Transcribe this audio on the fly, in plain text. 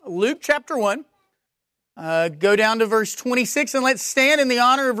Luke chapter 1. Go down to verse 26 and let's stand in the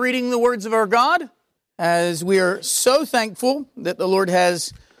honor of reading the words of our God, as we are so thankful that the Lord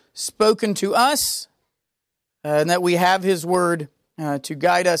has spoken to us and that we have His Word to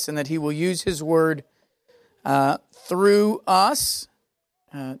guide us, and that He will use His Word through us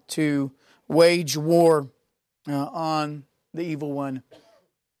to wage war on the evil one.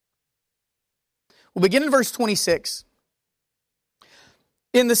 We'll begin in verse 26.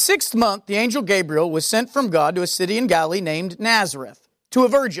 In the 6th month, the angel Gabriel was sent from God to a city in Galilee named Nazareth, to a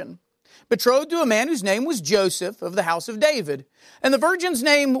virgin, betrothed to a man whose name was Joseph of the house of David. And the virgin's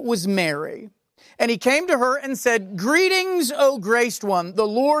name was Mary. And he came to her and said, "Greetings, O graced one, the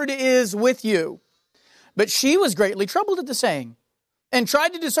Lord is with you." But she was greatly troubled at the saying, and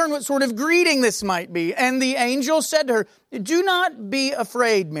tried to discern what sort of greeting this might be. And the angel said to her, "Do not be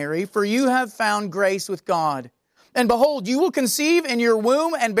afraid, Mary, for you have found grace with God. And behold, you will conceive in your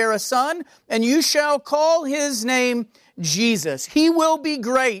womb and bear a son, and you shall call his name Jesus. He will be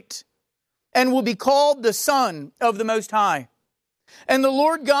great and will be called the Son of the Most High. And the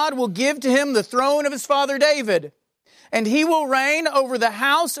Lord God will give to him the throne of his father David, and he will reign over the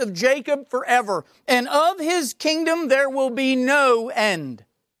house of Jacob forever, and of his kingdom there will be no end."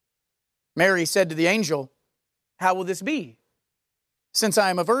 Mary said to the angel, "How will this be, since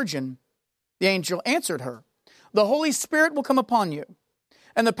I am a virgin?" The angel answered her, "The Holy Spirit will come upon you,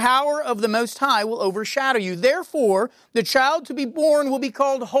 and the power of the Most High will overshadow you. Therefore, the child to be born will be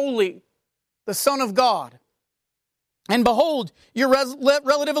called Holy, the Son of God. And behold, your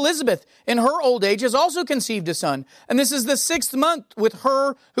relative Elizabeth, in her old age, has also conceived a son. And this is the 6th month with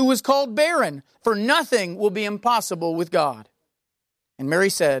her who was called barren, for nothing will be impossible with God." And Mary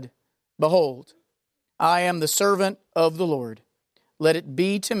said, "Behold, I am the servant of the Lord. Let it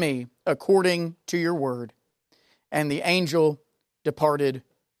be to me according to your word." And the angel departed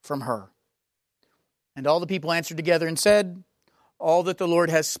from her. And all the people answered together and said, "All that the Lord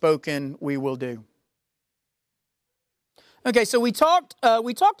has spoken, we will do." Okay, so we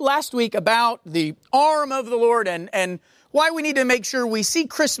talked last week about the arm of the Lord and why we need to make sure we see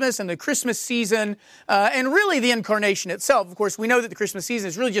Christmas and the Christmas season and really the incarnation itself. Of course, we know that the Christmas season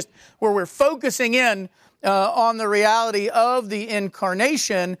is really just where we're focusing in on the reality of the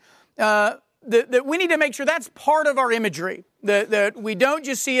incarnation. That we need to make sure that's part of our imagery, that we don't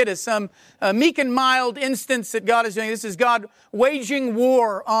just see it as some meek and mild instance that God is doing. This is God waging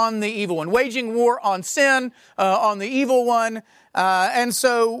war on the evil one, waging war on sin, on the evil one. And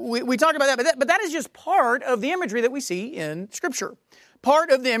so we talk about that, but that is just part of the imagery that we see in Scripture.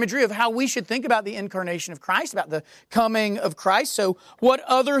 Part of the imagery of how we should think about the incarnation of Christ, about the coming of Christ. So what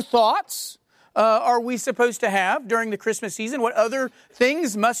other thoughts are we supposed to have during the Christmas season? What other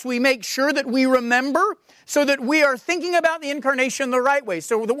things must we make sure that we remember so that we are thinking about the incarnation the right way?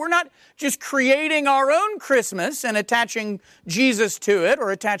 So that we're not just creating our own Christmas and attaching Jesus to it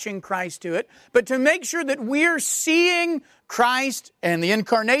or attaching Christ to it, but to make sure that we're seeing Christ and the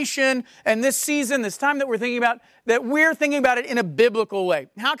incarnation and this season, this time that we're thinking about it in a biblical way.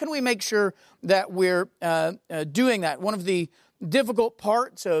 How can we make sure that we're doing that? One of the difficult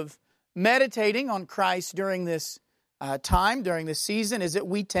parts of meditating on Christ during this time, during this season, is that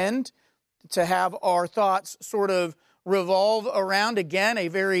we tend to have our thoughts sort of revolve around, again, a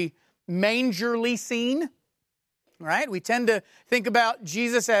very mangerly scene, right? We tend to think about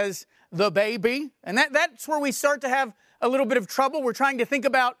Jesus as the baby, and that's where we start to have a little bit of trouble. We're trying to think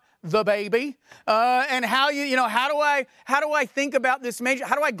about the baby, and how how do I think about this manger?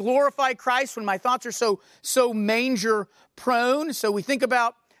 How do I glorify Christ when my thoughts are so manger prone? So we think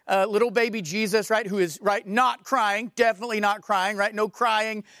about little baby Jesus, right, who is, right, not crying, definitely not crying, right, no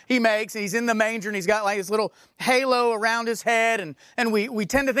crying he makes, and he's in the manger, and he's got like this little halo around his head, and we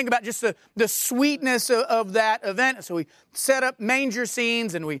tend to think about just the sweetness of that event. So we set up manger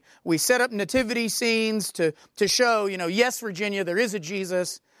scenes, and we set up nativity scenes to show, yes, Virginia, there is a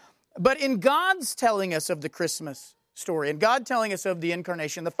Jesus. But in God's telling us of the Christmas story, and God telling us of the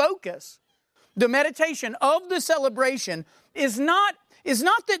incarnation, the focus, the meditation of the celebration is not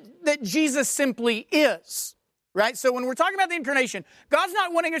that Jesus simply is, right? So when we're talking about the incarnation, God's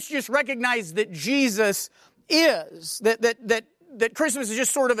not wanting us to just recognize that Jesus is, that Christmas is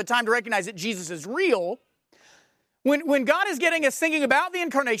just sort of a time to recognize that Jesus is real. When God is getting us thinking about the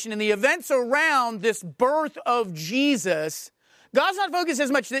incarnation and the events around this birth of Jesus, God's not focused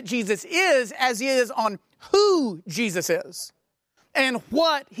as much that Jesus is as He is on who Jesus is and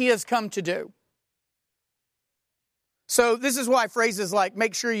what He has come to do. So this is why phrases like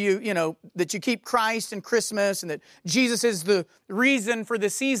make sure that you keep Christ and Christmas and that Jesus is the reason for the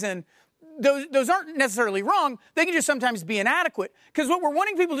season, those aren't necessarily wrong. They can just sometimes be inadequate. Because what we're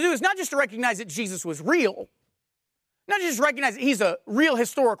wanting people to do is not just to recognize that Jesus was real, not just recognize that he's a real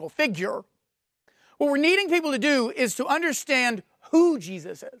historical figure. What we're needing people to do is to understand who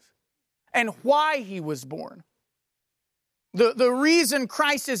Jesus is and why he was born. The reason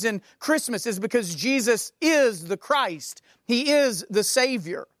Christ is in Christmas is because Jesus is the Christ. He is the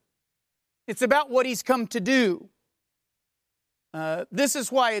Savior. It's about what he's come to do. This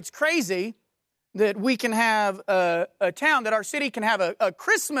is why it's crazy that we can have a town, that our city can have a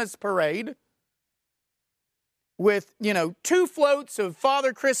Christmas parade with, 2 floats of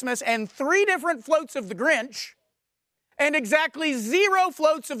Father Christmas and 3 different floats of the Grinch and exactly 0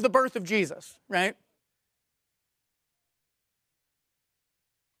 floats of the birth of Jesus, right?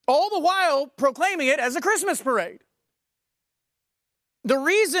 All the while proclaiming it as a Christmas parade. The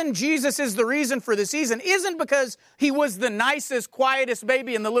reason Jesus is the reason for the season isn't because he was the nicest, quietest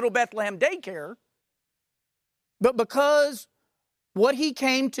baby in the little Bethlehem daycare, but because what he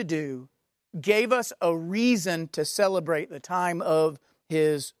came to do gave us a reason to celebrate the time of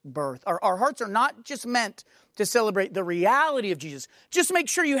his birth. Our hearts are not just meant to celebrate the reality of Jesus. Just make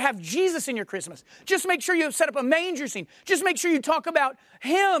sure you have Jesus in your Christmas. Just make sure you have set up a manger scene. Just make sure you talk about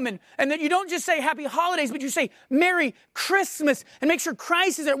him and that you don't just say happy holidays, but you say Merry Christmas and make sure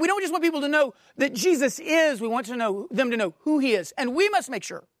Christ is there. We don't just want people to know that Jesus is. We want them to know who he is. And we must make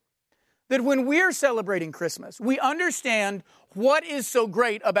sure that when we're celebrating Christmas, we understand what is so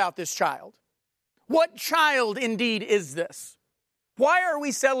great about this child. What child indeed is this? Why are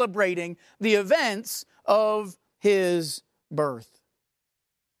we celebrating the events of his birth?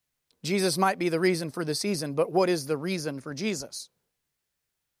 Jesus might be the reason for the season, but what is the reason for Jesus?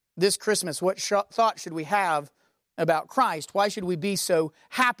 This Christmas, what thought should we have about Christ? Why should we be so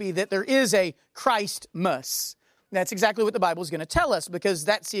happy that there is a Christmas? That's exactly what the Bible is going to tell us, because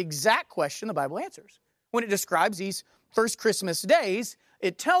that's the exact question the Bible answers. When it describes these first Christmas days,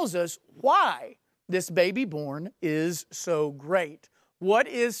 it tells us why this baby born is so great. What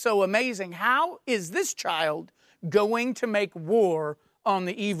is so amazing? How is this child going to make war on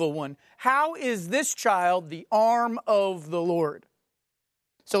the evil one? How is this child the arm of the Lord?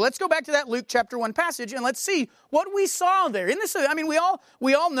 So let's go back to that Luke chapter 1 passage and let's see what we saw there.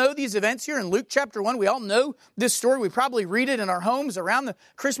 We all know these events here in Luke chapter 1. We all know this story. We probably read it in our homes around the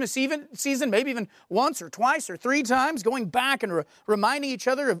Christmas season, maybe even once or twice or 3 times, going back and reminding each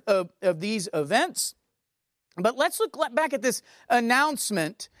other of these events. But let's look back at this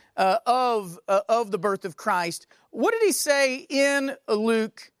announcement of the birth of Christ. What did he say in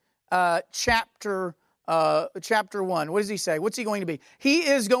Luke chapter 1? What does he say? What's he going to be? He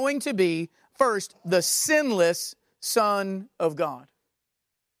is going to be, first, the sinless Son of God.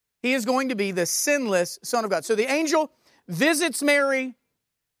 He is going to be the sinless Son of God. So the angel visits Mary,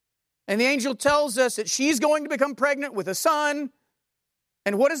 and the angel tells us that she's going to become pregnant with a son.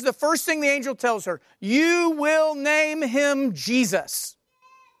 And what is the first thing the angel tells her? You will name him Jesus.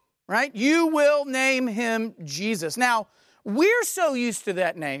 Right? You will name him Jesus. Now, we're so used to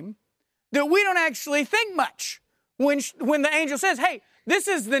that name that we don't actually think much when the angel says, hey, this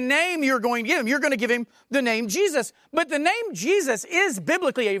is the name you're going to give him. You're going to give him the name Jesus. But the name Jesus is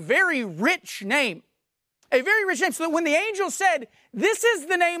biblically a very rich name. A very rich name. So that when the angel said, this is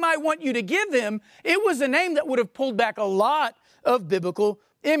the name I want you to give him, it was a name that would have pulled back a lot of biblical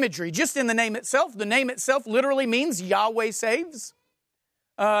imagery. Just in the name itself literally means Yahweh saves.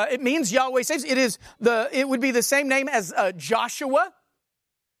 It means Yahweh saves. It would be the same name as Joshua.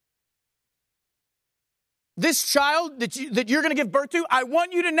 This child that you're going to give birth to, I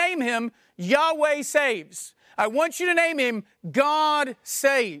want you to name him Yahweh saves. I want you to name him God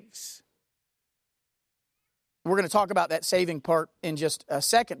saves. We're going to talk about that saving part in just a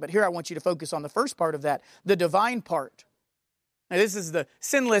second, but here I want you to focus on the first part of that, the divine part. Now, this is the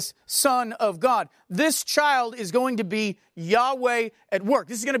sinless Son of God. This child is going to be Yahweh at work.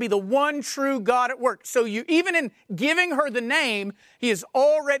 This is going to be the one true God at work. So even in giving her the name, the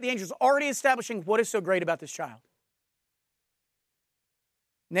angel is already establishing what is so great about this child.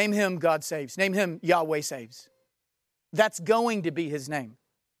 Name him God saves. Name him Yahweh saves. That's going to be his name.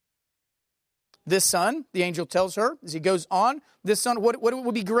 This son, the angel tells her, as he goes on, this son, what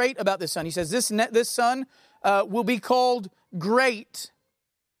will be great about this son? He says, this son will be called great.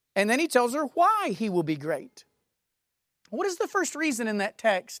 And then he tells her why he will be great. What is the first reason in that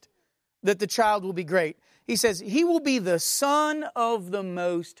text that the child will be great? He says, he will be the Son of the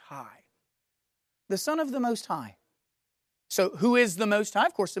Most High. The Son of the Most High. So who is the Most High?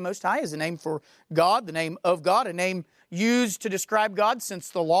 Of course, the Most High is a name for God, the name of God, a name used to describe God since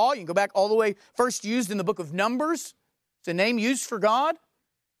the law. You can go back all the way, first used in the book of Numbers. It's a name used for God.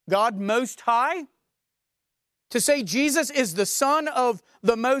 God Most High. To say Jesus is the Son of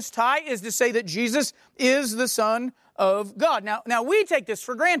the Most High is to say that Jesus is the Son of God. Now we take this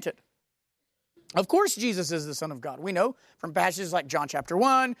for granted. Of course Jesus is the Son of God. We know from passages like John chapter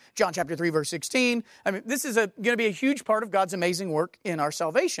 1, John chapter 3, verse 16. I mean, this is going to be a huge part of God's amazing work in our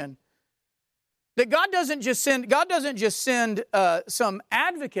salvation. That God doesn't just send some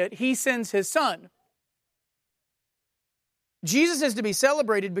advocate, He sends His Son. Jesus is to be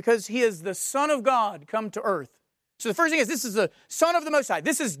celebrated because He is the Son of God come to earth. So the first thing is, this is the Son of the Most High.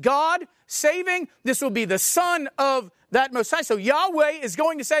 This is God saving. This will be the Son of that Most High. So Yahweh is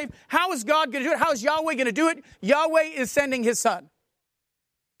going to save. How is God going to do it? How is Yahweh going to do it? Yahweh is sending His Son.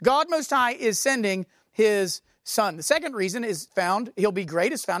 God Most High is sending His Son. The second reason is found, He'll be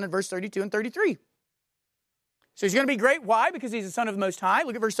great, is found in verse 32 and 33. So He's going to be great. Why? Because He's the Son of the Most High.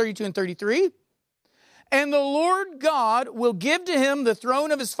 Look at verse 32 and 33. And the Lord God will give to Him the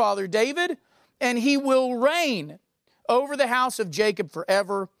throne of His father David, and He will reign over the house of Jacob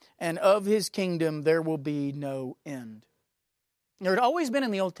forever, and of His kingdom there will be no end. There had always been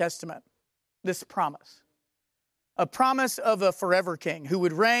in the Old Testament this promise. A promise of a forever king who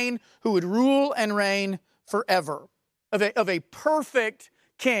would reign, who would rule and reign forever. Of a perfect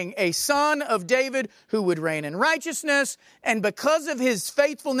king, a son of David who would reign in righteousness, and because of His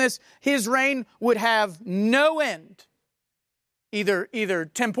faithfulness, His reign would have no end. Either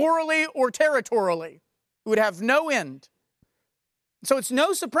temporally or territorially. It would have no end. So it's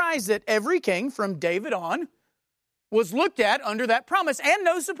no surprise that every king from David on was looked at under that promise. And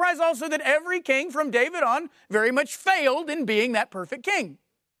no surprise also that every king from David on very much failed in being that perfect king.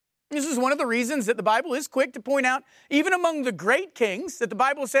 This is one of the reasons that the Bible is quick to point out, even among the great kings that the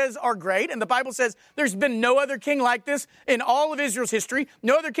Bible says are great, and the Bible says there's been no other king like this in all of Israel's history,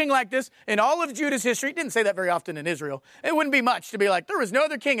 no other king like this in all of Judah's history. It didn't say that very often in Israel. It wouldn't be much to be like, there was no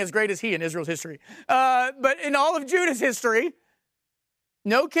other king as great as he in Israel's history. But in all of Judah's history,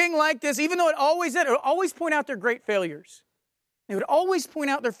 no king like this, even though it would always point out their great failures. It would always point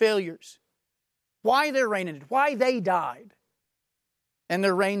out their failures. Why their reign ended, why they died. And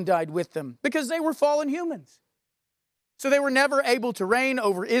their reign died with them because they were fallen humans. So they were never able to reign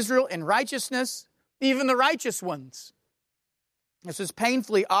over Israel in righteousness, even the righteous ones. This is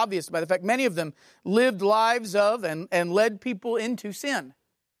painfully obvious by the fact many of them lived lives of and led people into sin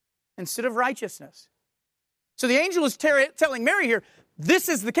instead of righteousness. So the angel is telling Mary here, this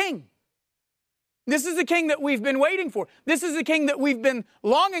is the king. This is the king that we've been waiting for. This is the king that we've been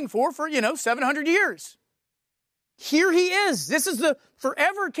longing for 700 years. Here He is. This is the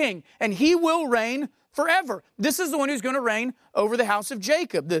forever king, and He will reign forever. This is the one who's going to reign over the house of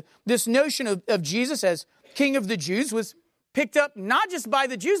Jacob. This notion of Jesus as King of the Jews was picked up not just by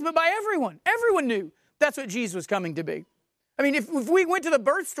the Jews, but by everyone. Everyone knew that's what Jesus was coming to be. I mean, if we went to the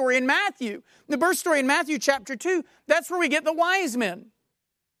birth story in Matthew, the birth story in Matthew chapter 2, that's where we get the wise men.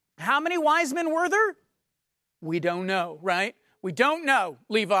 How many wise men were there? We don't know, right? We don't know,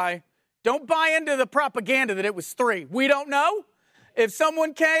 Levi. Don't buy into the propaganda that it was 3. We don't know. If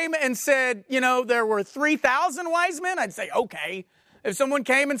someone came and said, there were 3,000 wise men, I'd say, okay. If someone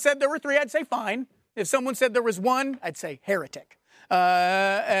came and said there were 3, I'd say, fine. If someone said there was 1, I'd say, heretic.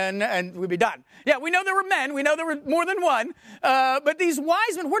 And we'd be done. Yeah, we know there were men. We know there were more than one. But these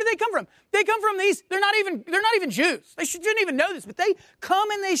wise men, where do they come from? They come from these, they're not even Jews. They shouldn't even know this, but they come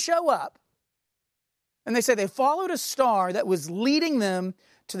and they show up. And they say they followed a star that was leading them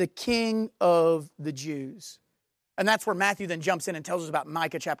to the King of the Jews. And that's where Matthew then jumps in and tells us about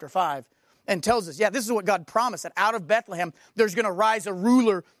Micah chapter 5 and tells us, this is what God promised, that out of Bethlehem there's going to rise a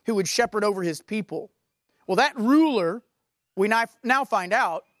ruler who would shepherd over His people. Well, that ruler, we now find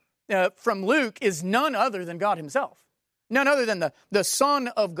out from Luke, is none other than God Himself. None other than the Son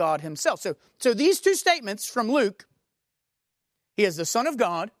of God Himself. So these two statements from Luke, He is the Son of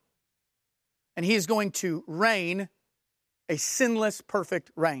God, and He is going to reign a sinless,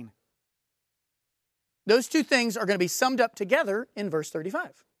 perfect reign. Those two things are going to be summed up together in verse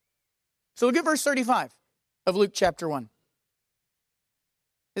 35. So look at verse 35 of Luke chapter 1.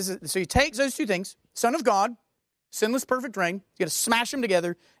 So He takes those two things, Son of God, sinless, perfect reign. He's going to smash them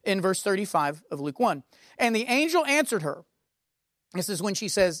together in verse 35 of Luke 1. And the angel answered her. This is when she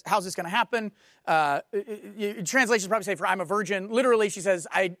says, how's this going to happen? Translations probably say, for I'm a virgin. Literally, she says,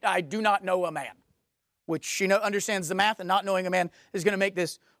 I do not know a man. Which she understands the math, and not knowing a man is going to make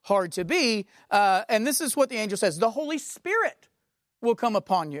this hard to be. And this is what the angel says. The Holy Spirit will come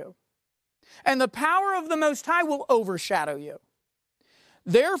upon you, and the power of the Most High will overshadow you.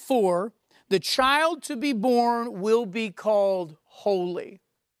 Therefore, the child to be born will be called Holy,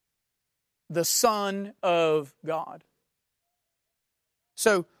 the Son of God.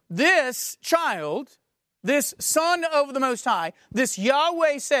 So this child, this Son of the Most High, this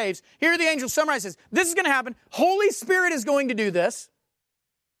Yahweh saves. Here the angel summarizes, this is going to happen. Holy Spirit is going to do this.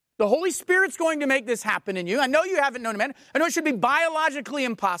 The Holy Spirit's going to make this happen in you. I know you haven't known a man. I know it should be biologically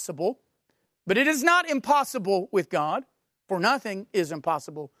impossible, but it is not impossible with God, for nothing is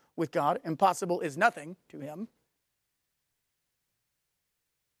impossible with God. Impossible is nothing to him.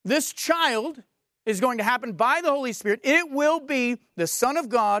 This child is going to happen by the Holy Spirit. It will be the Son of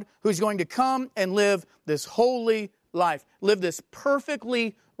God who's going to come and live this holy life, live this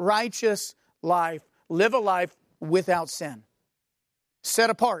perfectly righteous life, live a life without sin. Set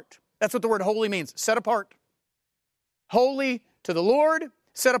apart. That's what the word holy means. Set apart. Holy to the Lord,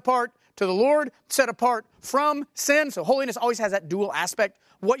 set apart to the Lord, set apart from sin. So holiness always has that dual aspect,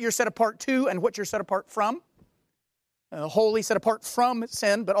 what you're set apart to and what you're set apart from. Holy, set apart from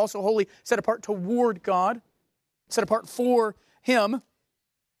sin, but also holy, set apart toward God, set apart for him.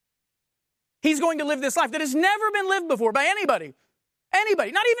 He's going to live this life that has never been lived before by anybody.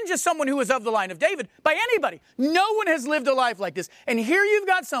 Anybody, not even just someone who is of the line of David, by anybody. No one has lived a life like this. And here you've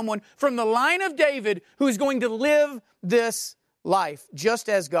got someone from the line of David who is going to live this life just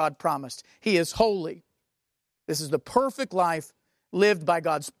as God promised. He is holy. This is the perfect life lived by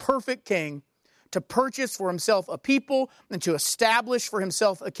God's perfect king to purchase for himself a people and to establish for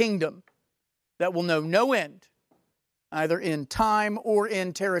himself a kingdom that will know no end, either in time or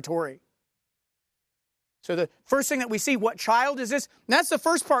in territory. So the first thing that we see, what child is this? And that's the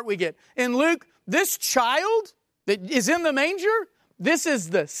first part we get. In Luke, this child that is in the manger, this is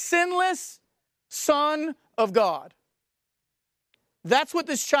the sinless Son of God. That's what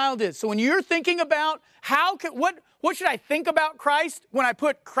this child is. So when you're thinking about what should I think about Christ when I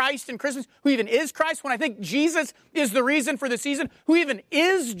put Christ in Christmas? Who even is Christ? When I think Jesus is the reason for the season, who even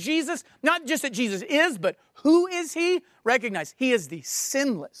is Jesus? Not just that Jesus is, but who is he? Recognize he is the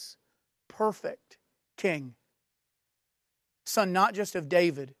sinless, perfect King. Son not just of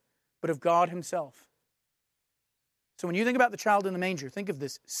David, but of God himself. So when you think about the child in the manger, think of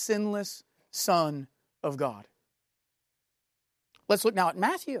this sinless Son of God. Let's look now at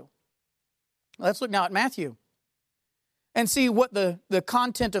Matthew. And see what the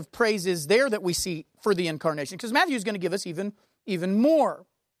content of praise is there that we see for the incarnation. Because Matthew is going to give us even more.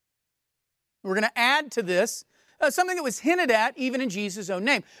 We're going to add to this something that was hinted at even in Jesus' own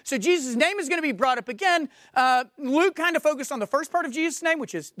name. So Jesus' name is going to be brought up again. Luke kind of focused on the first part of Jesus' name,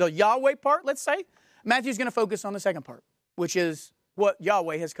 which is the Yahweh part, let's say. Matthew's going to focus on the second part, which is what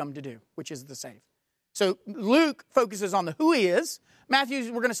Yahweh has come to do, which is the save. So Luke focuses on the who he is.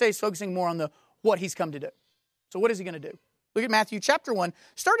 Matthew, we're going to say, is focusing more on the what he's come to do. So what is he going to do? Look at Matthew chapter 1.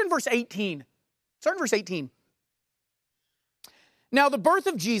 Start in verse 18. Now the birth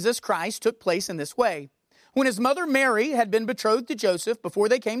of Jesus Christ took place in this way. When his mother Mary had been betrothed to Joseph, before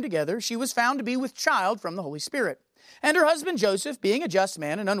they came together, she was found to be with child from the Holy Spirit. And her husband Joseph, being a just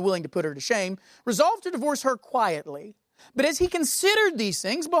man and unwilling to put her to shame, resolved to divorce her quietly. But as he considered these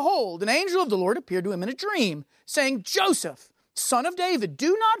things, behold, an angel of the Lord appeared to him in a dream, saying, Joseph, son of David,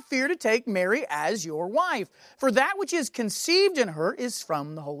 do not fear to take Mary as your wife, for that which is conceived in her is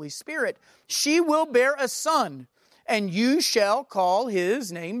from the Holy Spirit. She will bear a son, and you shall call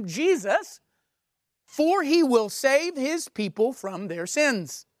his name Jesus, for he will save his people from their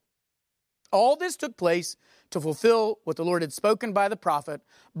sins. All this took place to fulfill what the Lord had spoken by the prophet.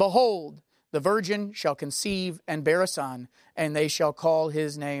 Behold, the virgin shall conceive and bear a son, and they shall call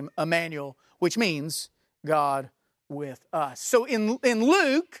his name Emmanuel, which means God with us. So in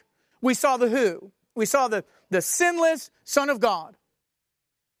Luke, we saw the who. We saw the sinless Son of God.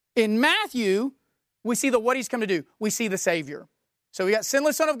 In Matthew, we see the what he's come to do. We see the Savior. So we got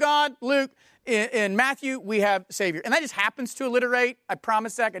sinless Son of God, Luke. In Matthew, we have Savior. And that just happens to alliterate. I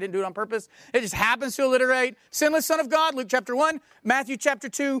promise that. I didn't do it on purpose. It just happens to alliterate. Sinless Son of God, Luke chapter 1. Matthew chapter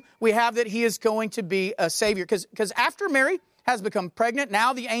 2, we have that he is going to be a Savior. Because after Mary has become pregnant,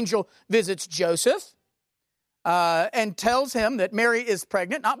 now the angel visits Joseph and tells him that Mary is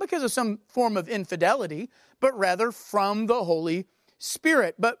pregnant, not because of some form of infidelity, but rather from the Holy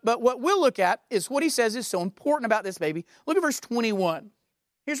Spirit. But what we'll look at is what he says is so important about this baby. Look at verse 21.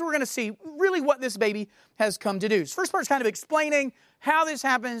 Here's where we're going to see really what this baby has come to do. So first part is kind of explaining how this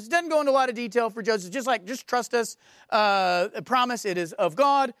happens. Doesn't go into a lot of detail for Joseph. Just trust us. A promise, it is of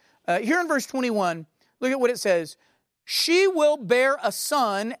God. Here in verse 21, look at what it says. She will bear a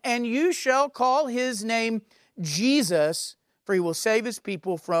son, and you shall call his name Jesus, for he will save his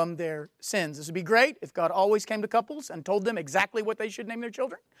people from their sins. This would be great if God always came to couples and told them exactly what they should name their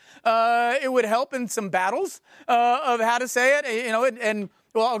children. It would help in some battles of how to say it, and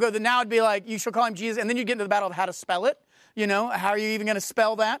well, I'll go. Now it'd be like, you shall call him Jesus, and then you get into the battle of how to spell it. How are you even going to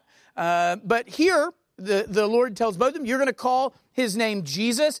spell that? But here, the Lord tells both of them, you're going to call his name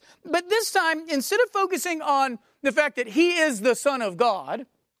Jesus. But this time, instead of focusing on the fact that he is the Son of God,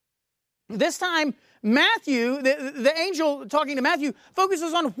 this time, Matthew, the angel talking to Matthew,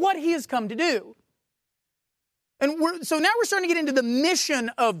 focuses on what he has come to do. And so now we're starting to get into the mission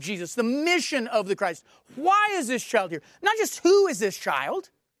of Jesus, the mission of the Christ. Why is this child here? Not just who is this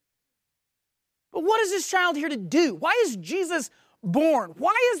child, but what is this child here to do? Why is Jesus born?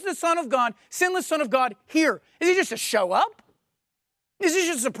 Why is the Son of God, sinless Son of God, here? Is he just to show up? Is this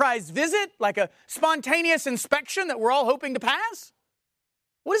just a surprise visit, like a spontaneous inspection that we're all hoping to pass?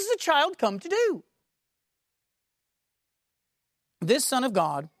 What does the child come to do? This Son of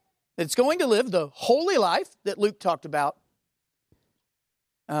God that's going to live the holy life that Luke talked about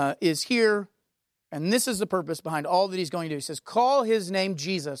is here, and this is the purpose behind all that he's going to do. He says, call his name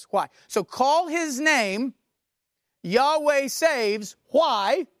Jesus. Why? So call his name Yahweh saves.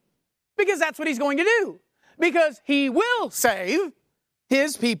 Why? Because that's what he's going to do. Because he will save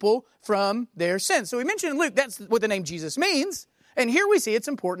his people from their sins. So we mentioned in Luke, that's what the name Jesus means. And here we see it's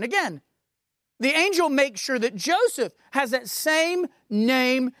important again. The angel makes sure that Joseph has that same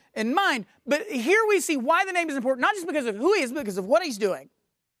name in mind. But here we see why the name is important, not just because of who he is, but because of what he's doing.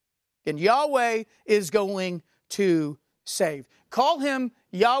 And Yahweh is going to save. Call him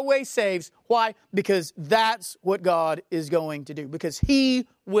Yahweh saves. Why? Because that's what God is going to do. Because he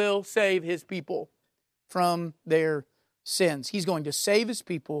will save his people from their sins. He's going to save his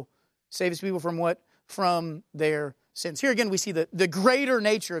people. Save his people from what? From their sins. Here again we see the greater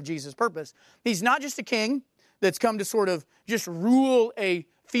nature of Jesus' purpose. He's not just a king that's come to sort of just rule a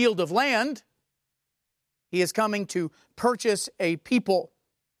field of land. He is coming to purchase a people.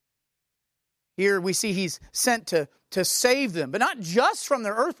 Here we see he's sent to save them, but not just from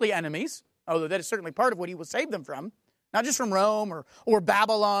their earthly enemies, although that is certainly part of what he will save them from. Not just from Rome or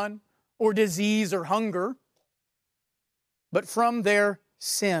Babylon or disease or hunger, but from their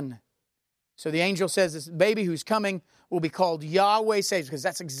sin. So the angel says this baby who's coming will be called Yahweh Saves, because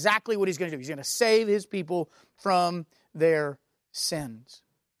that's exactly what he's going to do. He's going to save his people from their sins.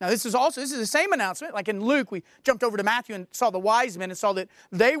 Now this is the same announcement. Like in Luke, we jumped over to Matthew and saw the wise men and saw that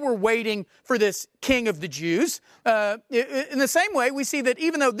they were waiting for this king of the Jews. In the same way, we see that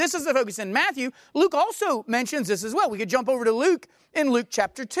even though this is the focus in Matthew, Luke also mentions this as well. We could jump over to Luke in Luke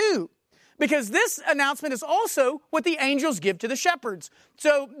chapter 2. Because this announcement is also what the angels give to the shepherds.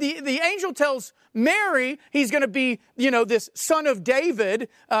 So the angel tells Mary he's going to be, this son of David,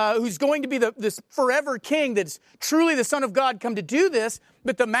 who's going to be this forever king that's truly the Son of God come to do this.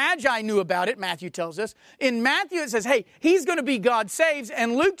 But the Magi knew about it, Matthew tells us. In Matthew it says, hey, he's going to be God saves.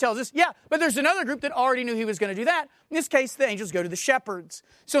 And Luke tells us, yeah, but there's another group that already knew he was going to do that. In this case, the angels go to the shepherds.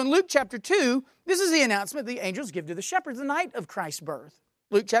 So in Luke chapter 2, this is the announcement the angels give to the shepherds the night of Christ's birth.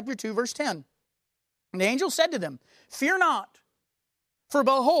 Luke chapter 2, verse 10. And the angel said to them, fear not, for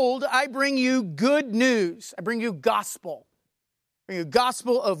behold, I bring you good news. I bring you gospel. I bring you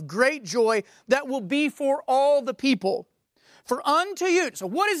gospel of great joy that will be for all the people. For unto you, so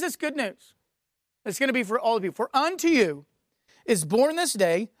what is this good news? It's going to be for all the people. For unto you is born this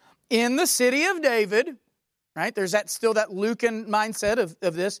day in the city of David, right? There's still that Lucan mindset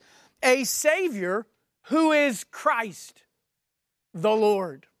of this, a Savior who is Christ the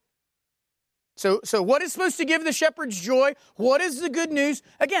Lord. So what is supposed to give the shepherds joy? What is the good news?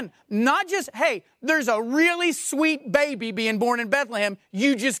 Again, not just, hey, there's a really sweet baby being born in Bethlehem.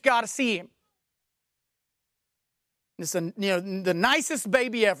 You just got to see him. It's the nicest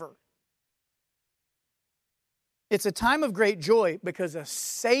baby ever. It's a time of great joy because a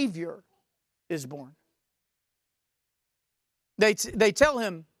Savior is born. They tell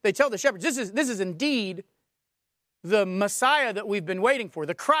the shepherds, this is indeed the Messiah that we've been waiting for,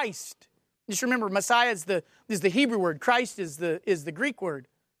 the Christ. Just remember, Messiah is the Hebrew word. Christ is the Greek word.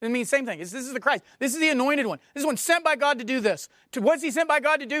 It means the same thing. This is the Christ. This is the anointed one. This is one sent by God to do this. What is he sent by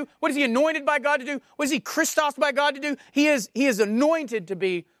God to do? What is he anointed by God to do? What is he Christos by God to do? He is anointed to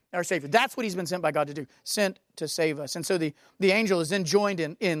be our Savior. That's what he's been sent by God to do, sent to save us. And so the angel is then joined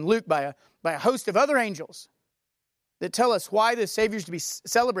in Luke by a host of other angels that tell us why the Savior is to be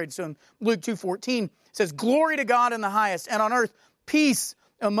celebrated. So in Luke 2:14, it says, glory to God in the highest, and on earth peace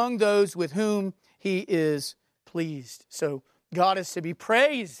among those with whom he is pleased. So God is to be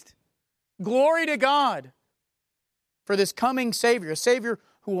praised. Glory to God for this coming Savior, a Savior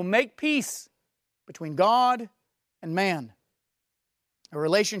who will make peace between God and man. A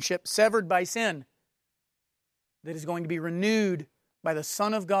relationship severed by sin that is going to be renewed by the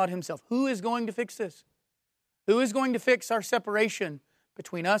Son of God himself. Who is going to fix this? Who is going to fix our separation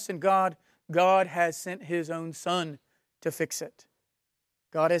between us and God? God has sent his own Son, to fix it.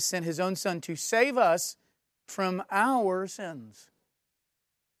 God has sent His own Son to save us from our sins.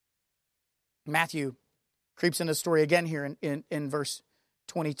 Matthew creeps into the story again here in verse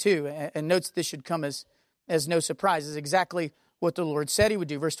 22 and notes this should come as no surprise. It's exactly what the Lord said He would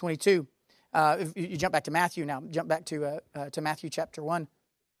do. Verse 22, if you jump back to Matthew now, jump back to Matthew chapter 1,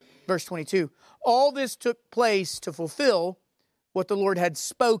 verse 22. All this took place to fulfill what the Lord had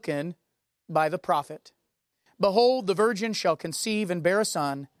spoken by the prophet. Behold, the virgin shall conceive and bear a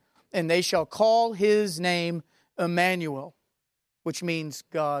son, and they shall call his name Emmanuel, which means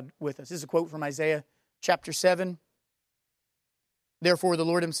God with us. This is a quote from Isaiah chapter 7. Therefore, the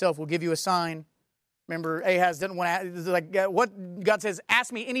Lord Himself will give you a sign. Remember, Ahaz didn't want to, like what God says,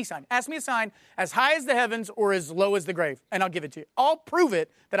 ask me any sign. Ask me a sign as high as the heavens or as low as the grave, and I'll give it to you. I'll prove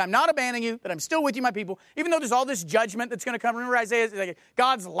it that I'm not abandoning you, that I'm still with you, my people, even though there's all this judgment that's going to come. Remember Isaiah, like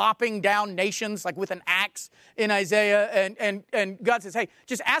God's lopping down nations like with an axe in Isaiah, and God says, hey,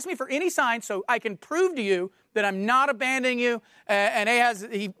 just ask me for any sign so I can prove to you that I'm not abandoning you. And Ahaz,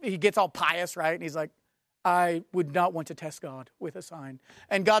 he gets all pious, right? And he's like, I would not want to test God with a sign.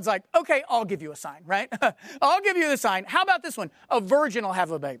 And God's like, okay, I'll give you a sign, right? I'll give you the sign. How about this one? A virgin will have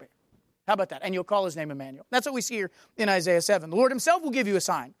a baby. How about that? And you'll call his name Emmanuel. That's what we see here in Isaiah 7. The Lord Himself will give you a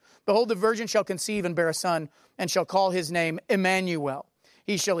sign. Behold, the virgin shall conceive and bear a son, and shall call his name Emmanuel.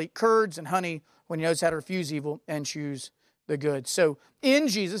 He shall eat curds and honey when he knows how to refuse evil and choose the good. So in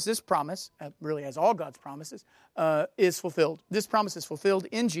Jesus, this promise, really as all God's promises, is fulfilled. This promise is fulfilled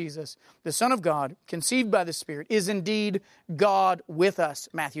in Jesus. The Son of God, conceived by the Spirit, is indeed God with us,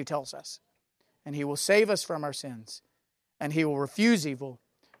 Matthew tells us. And He will save us from our sins. And He will refuse evil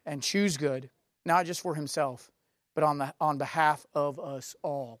and choose good, not just for Himself, but on behalf of us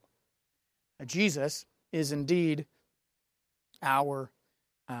all. Jesus is indeed our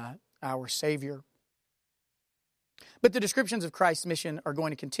Savior. But the descriptions of Christ's mission are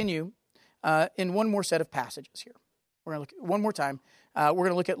going to continue in one more set of passages here. We're going to look at one more time. We're going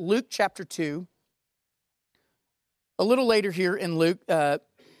to look at Luke chapter 2. A little later here in Luke,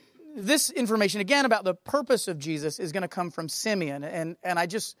 this information again about the purpose of Jesus is going to come from Simeon, and I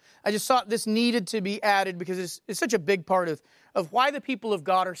just thought this needed to be added because it's such a big part of why the people of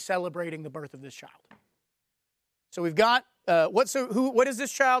God are celebrating the birth of this child. So we've got what is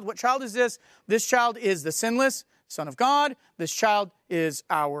this child? What child is this? This child is the sinless Son of God. This child is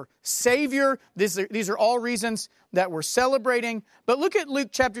our Savior. These are all reasons that we're celebrating. But look at Luke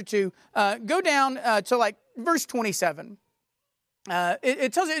chapter 2. Go down to like verse 27.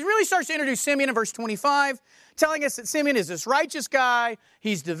 It really starts to introduce Simeon in verse 25, telling us that Simeon is this righteous guy.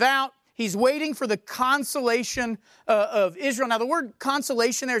 He's devout. He's waiting for the consolation of Israel. Now, the word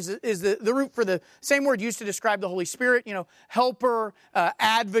consolation there is the root for the same word used to describe the Holy Spirit, helper,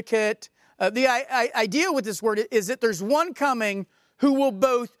 advocate. The idea with this word is that there's one coming who will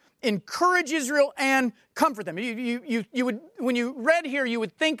both encourage Israel and comfort them. You would, when you read here, you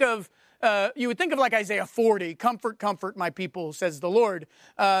would think of like Isaiah 40, comfort, comfort my people, says the Lord.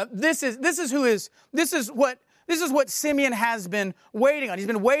 This is what Simeon has been waiting on. He's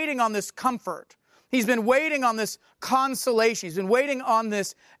been waiting on this comfort. He's been waiting on this consolation. He's been waiting on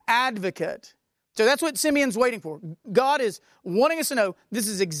this advocate. So that's what Simeon's waiting for. God is wanting us to know this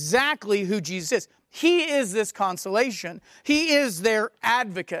is exactly who Jesus is. He is this consolation. He is their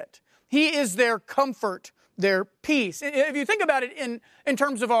advocate. He is their comfort, their peace. If you think about it in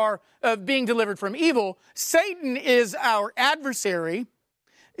terms of being delivered from evil, Satan is our adversary.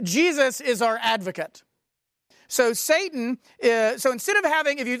 Jesus is our advocate. So Satan, instead of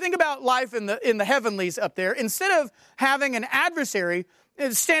having, if you think about life in the heavenlies up there, instead of having an adversary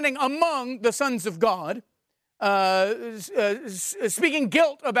standing among the sons of God, speaking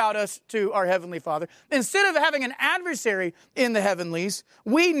guilt about us to our Heavenly Father, instead of having an adversary in the heavenlies,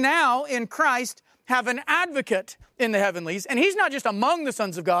 we now in Christ have an advocate in the heavenlies, and He's not just among the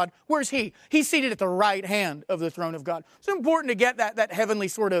sons of God. Where's He? He's seated at the right hand of the throne of God. It's important to get that heavenly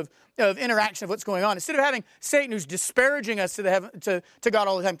sort of interaction of what's going on. Instead of having Satan who's disparaging us to God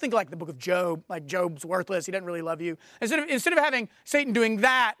all the time, think like the book of Job, like Job's worthless, he doesn't really love you. Instead of having Satan doing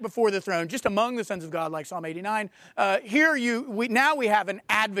that before the throne, just among the sons of God, like Psalm 89, now we have an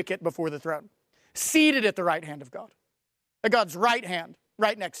advocate before the throne, seated at the right hand of God, at God's right hand,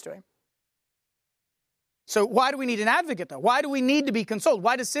 right next to Him. So why do we need an advocate, though? Why do we need to be consoled?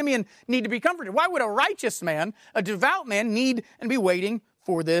 Why does Simeon need to be comforted? Why would a righteous man, a devout man, need and be waiting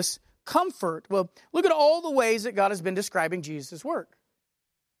for this comfort? Well, look at all the ways that God has been describing Jesus' work.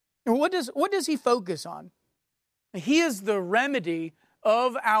 And what does He focus on? He is the remedy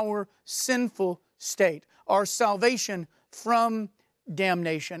of our sinful state, our salvation from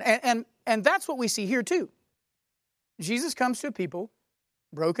damnation. And that's what we see here, too. Jesus comes to a people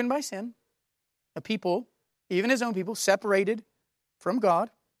broken by sin, a people, even his own people, separated from God.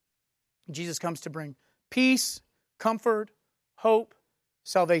 Jesus comes to bring peace, comfort, hope,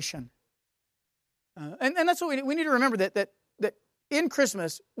 salvation. And that's what we need to remember, that in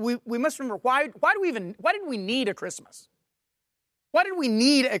Christmas, we must remember, why did we need a Christmas? Why did we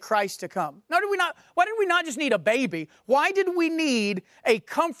need a Christ to come? Why did we not just need a baby? Why did we need a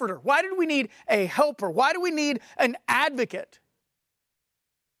comforter? Why did we need a helper? Why do we need an advocate?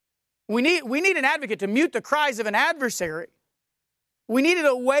 We need an advocate to mute the cries of an adversary. We needed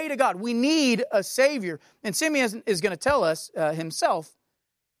a way to God. We need a Savior. And Simeon is going to tell us himself,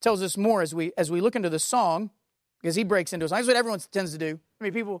 tells us more as we look into the song, because he breaks into it. That's what everyone tends to do. I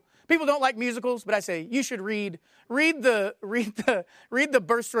mean, people don't like musicals, but I say you should read the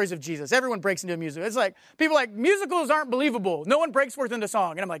birth stories of Jesus. Everyone breaks into a musical. It's like people are like, musicals aren't believable. No one breaks forth into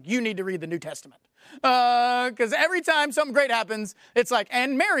song, and I'm like, you need to read the New Testament, because every time something great happens, it's like,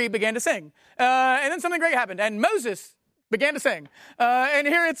 and Mary began to sing, and then something great happened, and Moses began to sing, and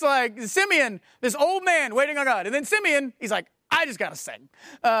here it's like Simeon, this old man waiting on God, and then Simeon, he's like, I just got to sing.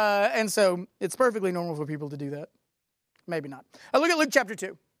 And so it's perfectly normal for people to do that. Maybe not. Look at Luke chapter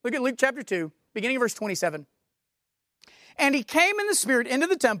 2. Look at Luke chapter 2, beginning of verse 27. And he came in the Spirit into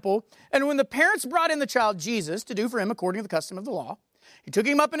the temple, and when the parents brought in the child Jesus to do for him according to the custom of the law, he took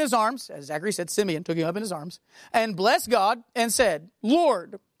him up in his arms, as Zachary said, Simeon took him up in his arms, and blessed God and said,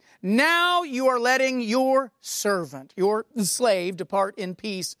 Lord, now you are letting your servant, your slave, depart in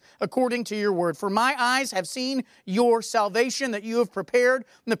peace according to your word. For my eyes have seen your salvation that you have prepared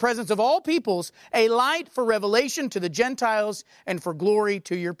in the presence of all peoples, a light for revelation to the Gentiles and for glory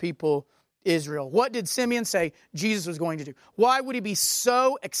to your people Israel. What did Simeon say Jesus was going to do? Why would he be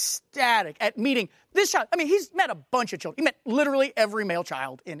so ecstatic at meeting this child? I mean, he's met a bunch of children. He met literally every male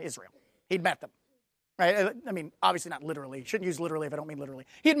child in Israel. He'd met them. Right? I mean, obviously not literally. Shouldn't use literally if I don't mean literally.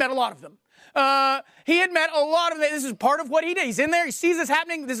 He had met a lot of them. He had met a lot of them. This is part of what he did. He's in there. He sees this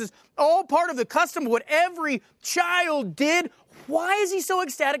happening. This is all part of the custom of what every child did. Why is he so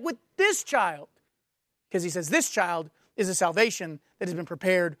ecstatic with this child? Because he says this child is a salvation that has been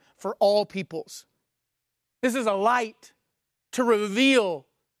prepared for all peoples. This is a light to reveal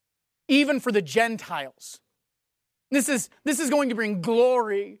even for the Gentiles. This is going to bring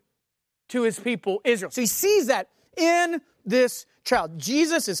glory to his people Israel. So he sees that in this child.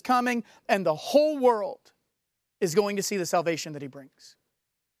 Jesus is coming, and the whole world is going to see the salvation that he brings.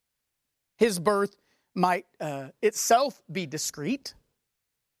 His birth might itself be discreet,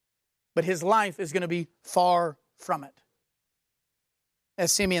 but his life is going to be far from it.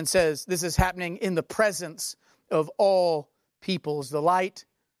 As Simeon says, this is happening in the presence of all peoples. The light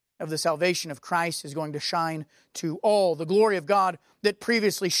of the salvation of Christ is going to shine to all. The glory of God that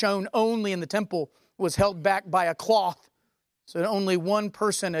previously shone only in the temple was held back by a cloth so that only one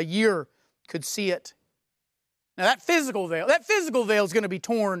person a year could see it. Now that physical veil is going to be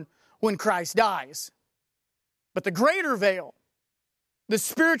torn when Christ dies. But the greater veil, the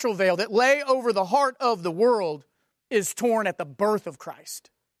spiritual veil that lay over the heart of the world, is torn at the birth of Christ.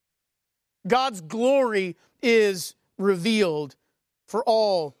 God's glory is revealed for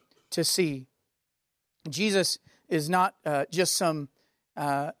all to see. Jesus is not just some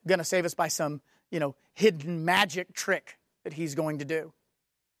going to save us by some, hidden magic trick that he's going to do.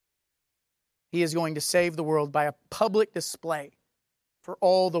 He is going to save the world by a public display for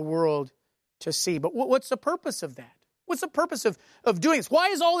all the world to see. But what's the purpose of that? What's the purpose of doing this? Why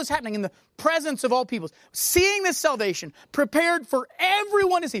is all this happening in the presence of all peoples? Seeing this salvation prepared for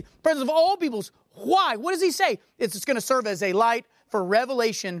everyone to see. Presence of all peoples. Why? What does he say? It's going to serve as a light for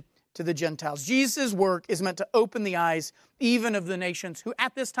revelation to the Gentiles. Jesus' work is meant to open the eyes even of the nations who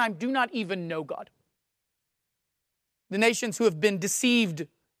at this time do not even know God. The nations who have been deceived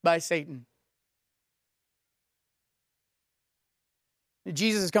by Satan.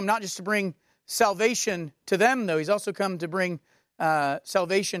 Jesus has come not just to bring salvation to them, though. He's also come to bring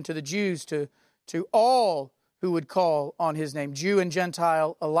salvation to the Jews, to all who would call on his name, Jew and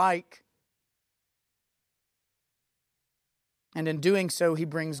Gentile alike. And in doing so, he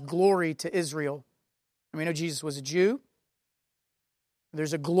brings glory to Israel. And we know Jesus was a Jew.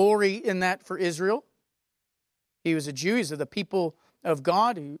 There's a glory in that for Israel. He was a Jew. He's of the people of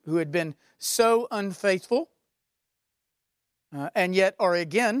God who had been so unfaithful and yet are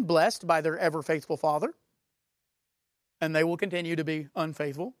again blessed by their ever-faithful Father. And they will continue to be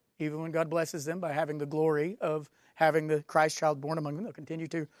unfaithful, even when God blesses them by having the glory of having the Christ child born among them. They'll continue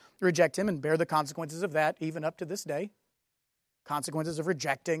to reject him and bear the consequences of that even up to this day. Consequences of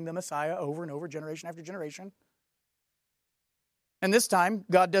rejecting the Messiah over and over, generation after generation. And this time,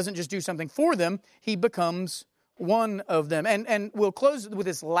 God doesn't just do something for them, he becomes one of them. And we'll close with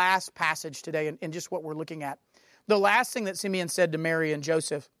this last passage today and just what we're looking at. The last thing that Simeon said to Mary and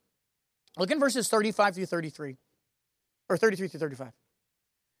Joseph. Look in verses 35 through 33. Or 33 through 35.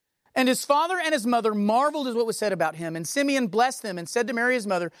 And his father and his mother marveled at what was said about him. And Simeon blessed them and said to Mary his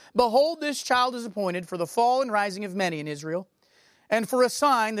mother, Behold, this child is appointed for the fall and rising of many in Israel, and for a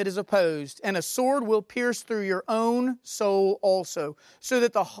sign that is opposed. And a sword will pierce through your own soul also, so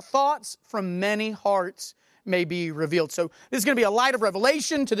that the thoughts from many hearts may be revealed. So this is going to be a light of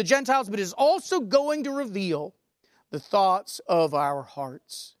revelation to the Gentiles, but it is also going to reveal the thoughts of our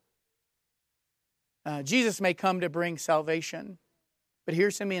hearts. Jesus may come to bring salvation. But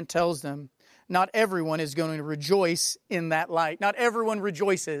here Simeon tells them, not everyone is going to rejoice in that light. Not everyone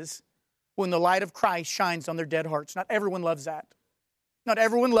rejoices when the light of Christ shines on their dead hearts. Not everyone loves that. Not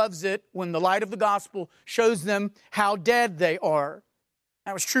everyone loves it when the light of the gospel shows them how dead they are.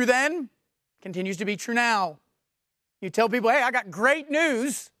 That was true then, continues to be true now. You tell people, hey, I got great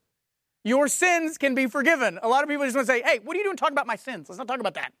news. Your sins can be forgiven. A lot of people just want to say, hey, what are you doing talking about my sins? Let's not talk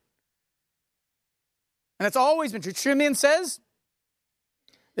about that. And that's always been true. Simeon says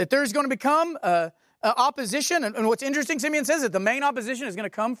that there's going to become opposition. And what's interesting, Simeon says that the main opposition is going to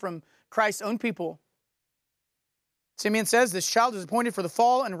come from Christ's own people. Simeon says this child is appointed for the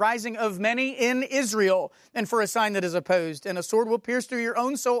fall and rising of many in Israel, and for a sign that is opposed. And a sword will pierce through your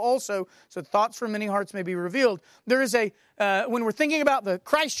own soul also, so thoughts from many hearts may be revealed. There is when we're thinking about the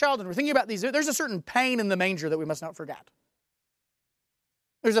Christ child and we're thinking about these, there's a certain pain in the manger that we must not forget.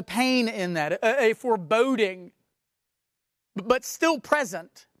 There's a pain in that, a foreboding, but still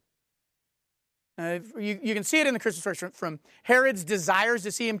present. You can see it in the Christmas story from Herod's desires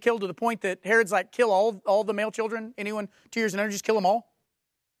to see him killed to the point that Herod's like, kill all the male children, anyone 2 years and under, just kill them all.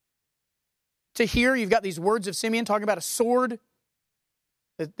 To here, you've got these words of Simeon talking about a sword,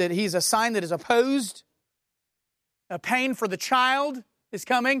 that he's a sign that is opposed. A pain for the child is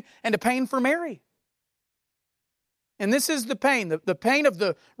coming, and a pain for Mary. And this is the pain of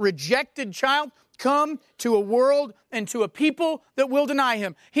the rejected child come to a world and to a people that will deny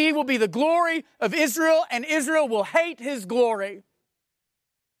him. He will be the glory of Israel, and Israel will hate his glory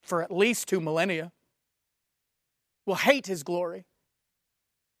for at least 2 millennia. Will hate his glory.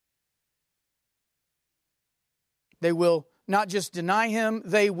 They will not just deny him,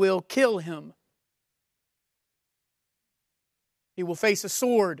 they will kill him. He will face a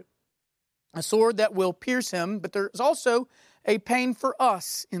sword that will pierce him, but there's also a pain for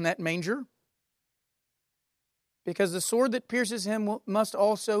us in that manger, because the sword that pierces him must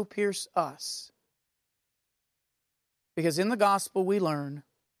also pierce us. Because in the gospel we learn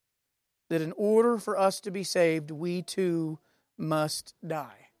that in order for us to be saved, we too must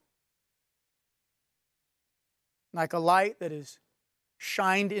die. Like a light that is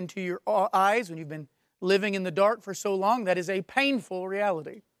shined into your eyes when you've been living in the dark for so long, that is a painful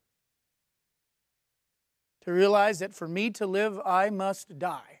reality. To realize that for me to live, I must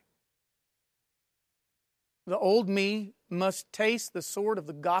die. The old me must taste the sword of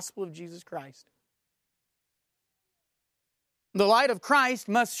the gospel of Jesus Christ. The light of Christ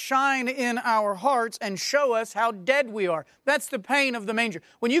must shine in our hearts and show us how dead we are. That's the pain of the manger.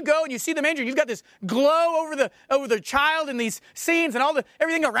 When you go and you see the manger, you've got this glow over the child and these scenes and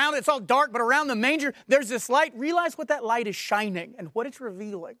everything around it. It's all dark, but around the manger, there's this light. Realize what that light is shining and what it's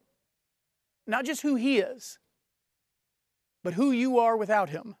revealing. Not just who he is, but who you are without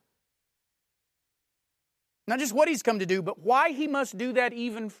him. Not just what he's come to do, but why he must do that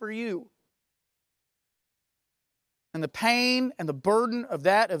even for you. And the pain and the burden of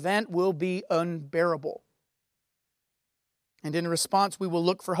that event will be unbearable. And in response, we will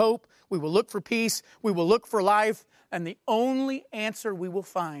look for hope, we will look for peace, we will look for life, and the only answer we will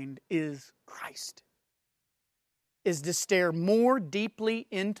find is Christ. Is to stare more deeply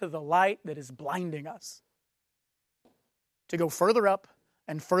into the light that is blinding us. To go further up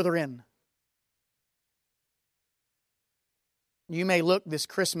and further in. You may look this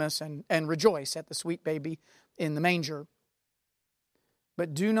Christmas and rejoice at the sweet baby in the manger.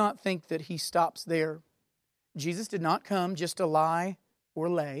 But do not think that he stops there. Jesus did not come just to lie or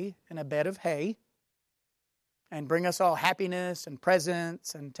lay in a bed of hay and bring us all happiness and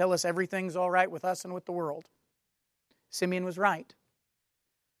presents and tell us everything's all right with us and with the world. Simeon was right.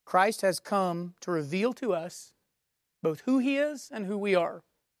 Christ has come to reveal to us both who he is and who we are,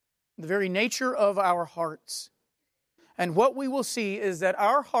 the very nature of our hearts. And what we will see is that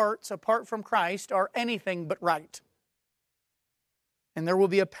our hearts, apart from Christ, are anything but right. And there will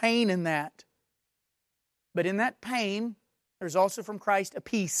be a pain in that. But in that pain, there's also from Christ a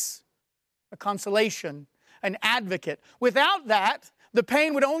peace, a consolation, an advocate. Without that, the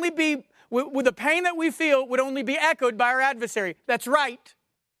pain would only be with the pain that we feel would only be echoed by our adversary. That's right.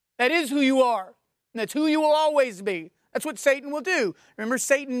 That is who you are. And that's who you will always be. That's what Satan will do. Remember,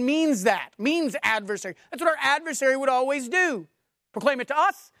 Satan means adversary. That's what our adversary would always do. Proclaim it to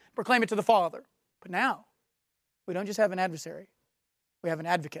us, proclaim it to the Father. But now, we don't just have an adversary. We have an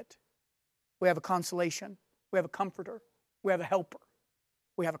advocate. We have a consolation. We have a comforter. We have a helper.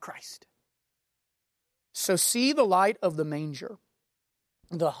 We have a Christ. So see the light of the manger,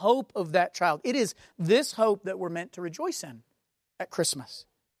 the hope of that child. It is this hope that we're meant to rejoice in at Christmas.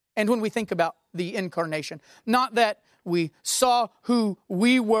 And when we think about the incarnation, not that we saw who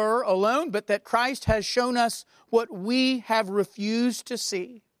we were alone, but that Christ has shown us what we have refused to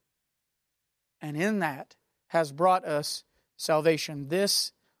see. And in that has brought us salvation.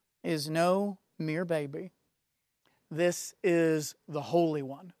 This is no mere baby. This is the Holy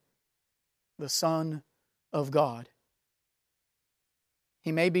One, the Son of God.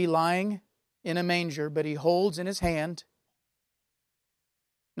 He may be lying in a manger, but he holds in his hand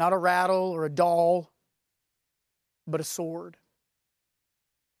not a rattle or a doll, but a sword.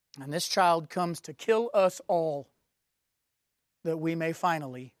 And this child comes to kill us all, that we may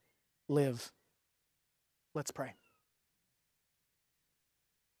finally live. Let's pray.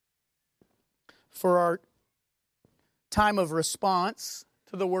 For our time of response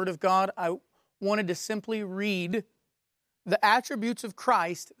to the Word of God, I wanted to simply read the attributes of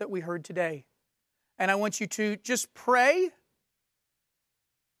Christ that we heard today. And I want you to just pray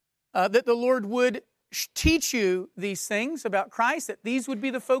that the Lord would teach you these things about Christ, that these would be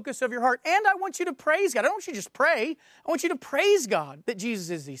the focus of your heart. And I want you to praise God. I don't want you to just pray. I want you to praise God that Jesus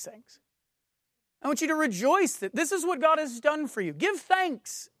is these things. I want you to rejoice that this is what God has done for you. Give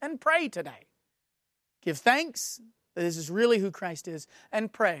thanks and pray today. Give thanks that this is really who Christ is,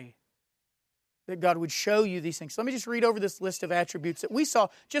 and pray that God would show you these things. So let me just read over this list of attributes that we saw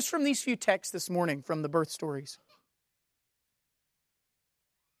just from these few texts this morning from the birth stories.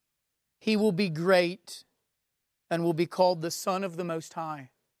 He will be great and will be called the Son of the Most High.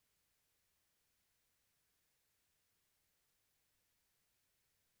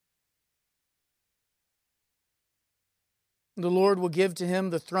 The Lord will give to him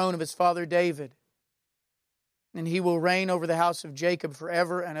the throne of his father David, and he will reign over the house of Jacob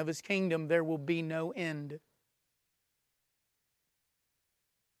forever, and of his kingdom there will be no end.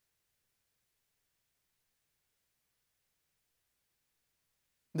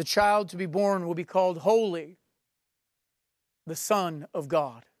 The child to be born will be called Holy, the Son of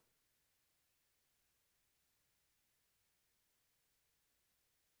God.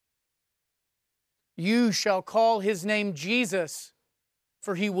 You shall call his name Jesus,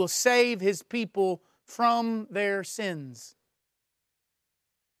 for he will save his people from their sins.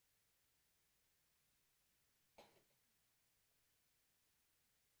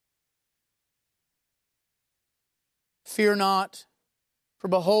 Fear not, for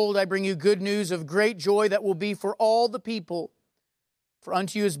behold, I bring you good news of great joy that will be for all the people. For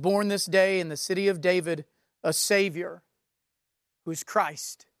unto you is born this day in the city of David a Savior, who is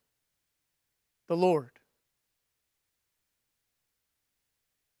Christ, the Lord.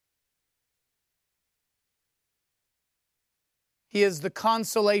 He is the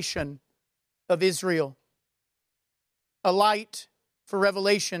consolation of Israel, a light for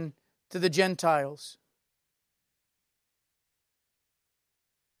revelation to the Gentiles.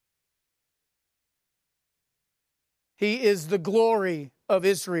 He is the glory of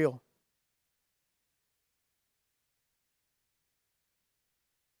Israel.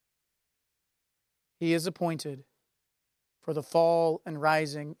 He is appointed for the fall and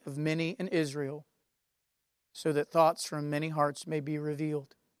rising of many in Israel, so that thoughts from many hearts may be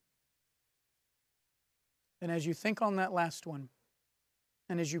revealed. And as you think on that last one,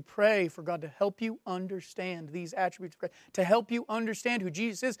 and as you pray for God to help you understand these attributes of Christ, to help you understand who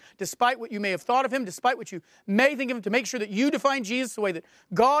Jesus is, despite what you may have thought of him, despite what you may think of him, to make sure that you define Jesus the way that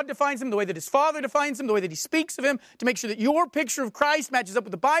God defines him, the way that his Father defines him, the way that he speaks of him, to make sure that your picture of Christ matches up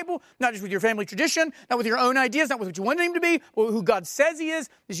with the Bible, not just with your family tradition, not with your own ideas, not with what you wanted him to be, but who God says he is,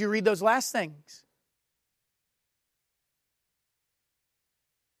 as you read those last things.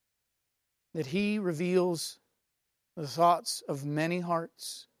 That he reveals the thoughts of many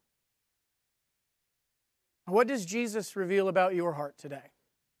hearts. What does Jesus reveal about your heart today?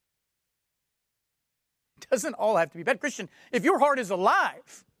 It doesn't all have to be bad. Christian, if your heart is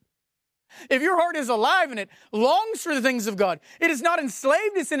alive, and it longs for the things of God, it is not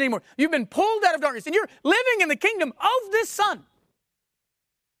enslaved to sin anymore. You've been pulled out of darkness and you're living in the kingdom of this Son.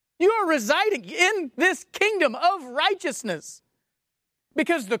 You are residing in this kingdom of righteousness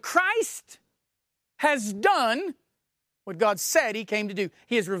because the Christ has done what what God said He came to do.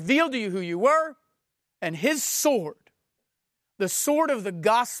 He has revealed to you who you were, and His sword, the sword of the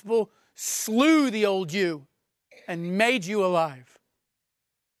gospel, slew the old you and made you alive.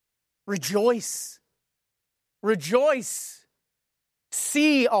 Rejoice. Rejoice.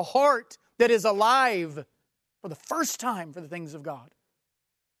 See a heart that is alive for the first time for the things of God,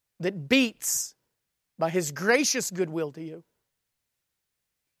 that beats by His gracious goodwill to you.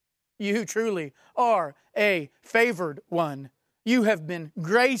 You truly are a favored one. You have been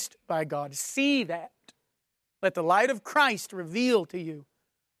graced by God. See that. Let the light of Christ reveal to you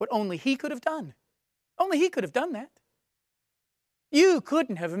what only He could have done. Only He could have done that. You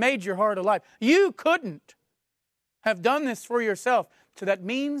couldn't have made your heart alive. You couldn't have done this for yourself. So that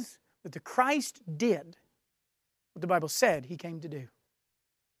means that the Christ did what the Bible said He came to do.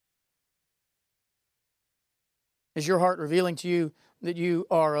 Is your heart revealing to you that you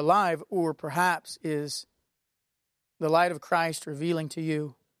are alive, or perhaps is the light of Christ revealing to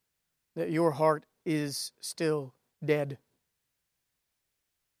you that your heart is still dead?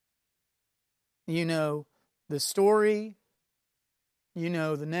 You know the story, you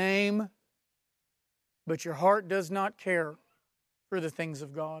know the name, but your heart does not care for the things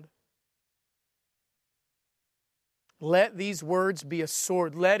of God. Let these words be a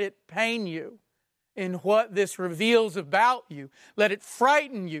sword. Let it pain you in what this reveals about you. Let it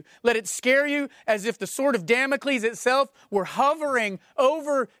frighten you. Let it scare you as if the sword of Damocles itself were hovering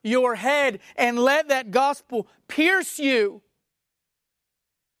over your head. And let that gospel pierce you.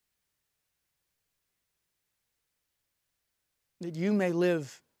 That you may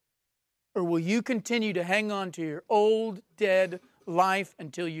live. Or will you continue to hang on to your old, dead life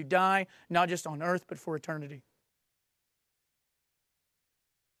until you die, not just on earth, but for eternity?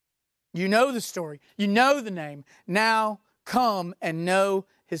 You know the story. You know the name. Now come and know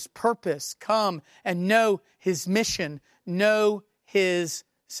His purpose. Come and know His mission. Know His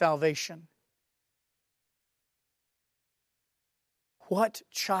salvation. What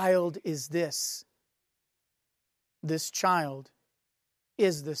child is this? This child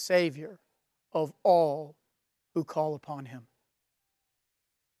is the Savior of all who call upon Him.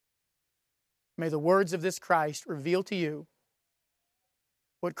 May the words of this Christ reveal to you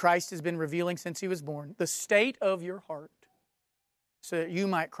what Christ has been revealing since He was born, the state of your heart, so that you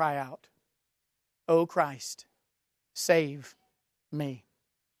might cry out, "O Christ, save me."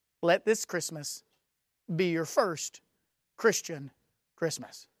 Let this Christmas be your first Christian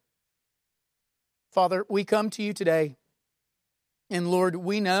Christmas. Father, we come to You today, and Lord,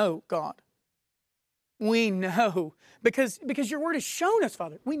 we know, God, we know, because Your Word has shown us,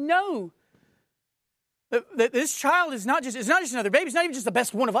 Father, we know that this child is not just another baby. It's not even just the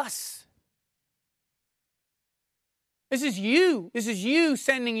best one of us. This is You. This is You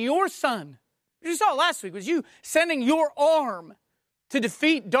sending Your Son. You saw it last week. It was You sending Your arm to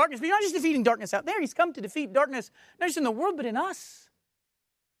defeat darkness. But You're not just defeating darkness out there. He's come to defeat darkness, not just in the world, but in us.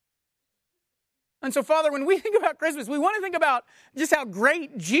 And so, Father, when we think about Christmas, we want to think about just how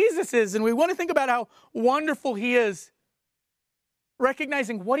great Jesus is, and we want to think about how wonderful He is,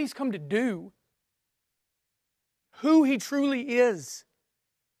 recognizing what He's come to do, who He truly is,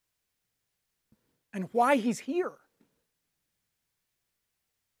 and why He's here.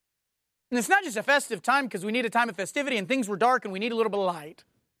 And it's not just a festive time because we need a time of festivity and things were dark and we need a little bit of light.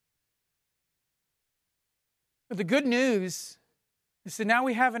 But the good news is that now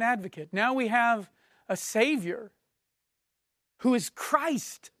we have an advocate. Now we have a Savior who is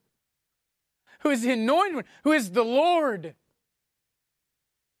Christ, who is the Anointed One, who is the Lord.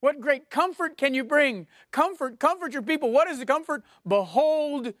 What great comfort can you bring? Comfort your people. What is the comfort?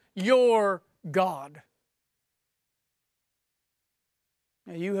 Behold your God.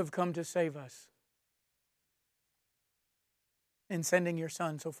 Now you have come to save us in sending Your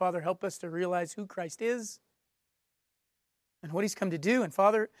Son. So, Father, help us to realize who Christ is and what He's come to do. And,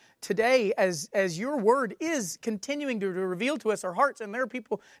 Father, today, as Your Word is continuing to reveal to us our hearts, and there are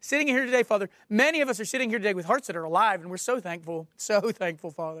people sitting here today, Father, many of us are sitting here today with hearts that are alive, and we're so thankful,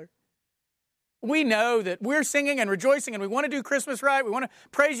 Father. We know that we're singing and rejoicing, and we want to do Christmas right. We want to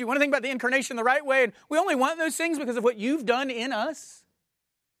praise You. We want to think about the incarnation the right way, and we only want those things because of what You've done in us.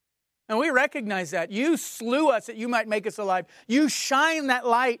 And we recognize that. You slew us that You might make us alive. You shine that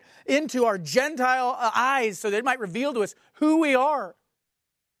light into our Gentile eyes so that it might reveal to us who we are.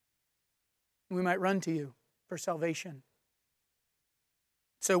 We might run to You for salvation.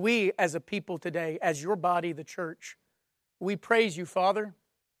 So we, as a people today, as Your body, the church, we praise You, Father.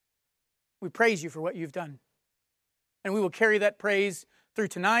 We praise You for what You've done. And we will carry that praise through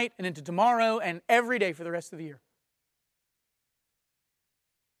tonight and into tomorrow and every day for the rest of the year.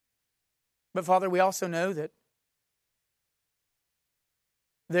 But Father, we also know that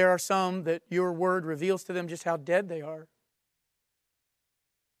There are some that your word reveals to them just how dead they are.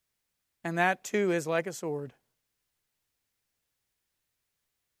 And that too is like a sword,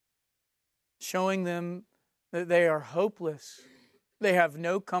 showing them that they are hopeless. They have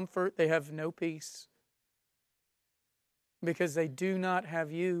no comfort. They have no peace. Because they do not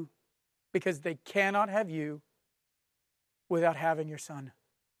have you. Because they cannot have you without having your Son.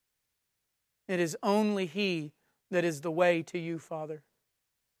 It is only He that is the way to you, Father.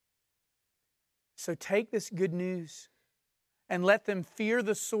 So take this good news and let them fear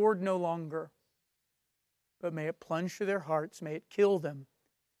the sword no longer. But may it plunge through their hearts, may it kill them,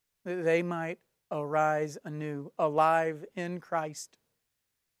 that they might arise anew, alive in Christ.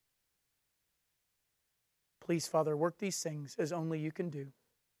 Please, Father, work these things as only you can do.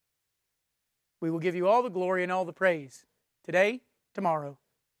 We will give you all the glory and all the praise today, tomorrow,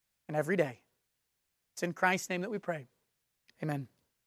 and every day. It's in Christ's name that we pray. Amen.